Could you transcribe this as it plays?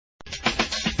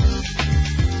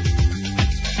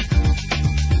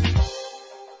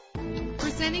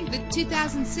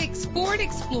2006 Ford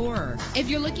Explorer. If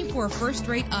you're looking for a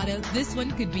first-rate auto, this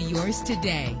one could be yours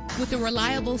today. With a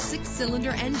reliable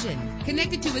 6-cylinder engine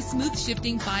connected to a smooth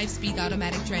shifting 5-speed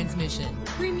automatic transmission.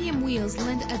 Premium wheels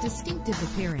lend a distinctive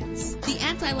appearance. The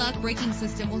anti-lock braking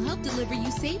system will help deliver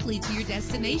you safely to your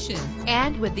destination.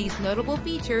 And with these notable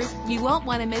features, you won't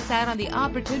want to miss out on the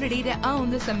opportunity to own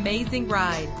this amazing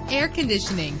ride. Air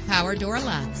conditioning, power door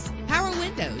locks, power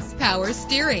windows, power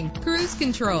steering, cruise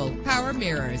control, power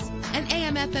mirrors, an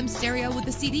AM/FM stereo with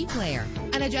a CD player,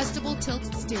 an adjustable tilt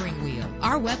steering wheel.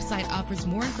 Our website offers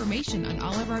more information on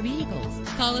all of our vehicles.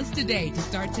 Call us today to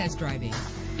start test driving.